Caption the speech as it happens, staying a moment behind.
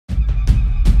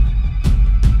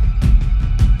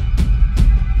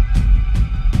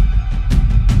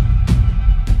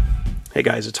Hey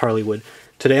guys, it's Harleywood.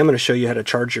 Today I'm going to show you how to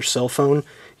charge your cell phone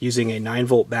using a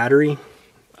 9-volt battery,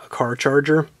 a car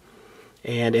charger,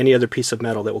 and any other piece of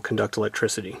metal that will conduct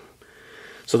electricity.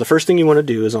 So the first thing you want to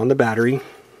do is on the battery,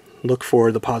 look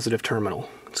for the positive terminal.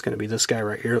 It's going to be this guy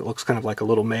right here. It looks kind of like a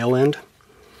little male end.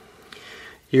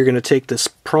 You're going to take this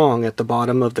prong at the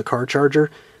bottom of the car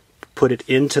charger, put it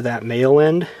into that male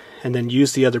end, and then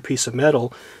use the other piece of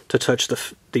metal to touch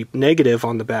the negative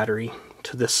on the battery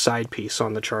to this side piece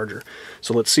on the charger.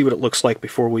 So let's see what it looks like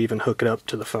before we even hook it up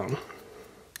to the phone.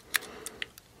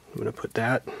 I'm going to put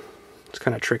that. It's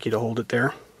kind of tricky to hold it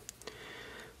there.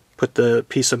 Put the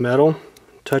piece of metal,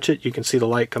 touch it, you can see the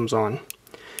light comes on.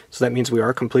 So that means we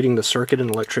are completing the circuit and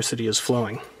electricity is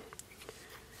flowing.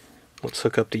 Let's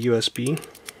hook up the USB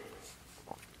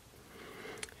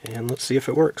and let's see if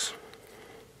it works.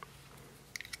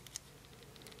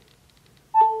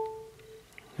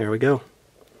 There we go.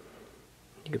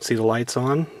 You can see the lights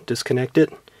on, disconnect it,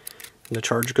 and the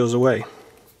charge goes away.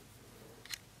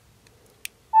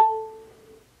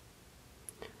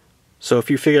 So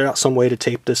if you figured out some way to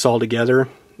tape this all together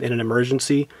in an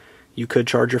emergency, you could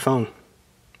charge your phone.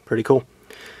 Pretty cool.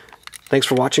 Thanks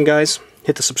for watching, guys.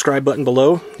 Hit the subscribe button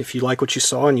below if you like what you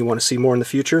saw and you want to see more in the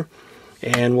future.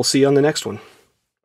 And we'll see you on the next one.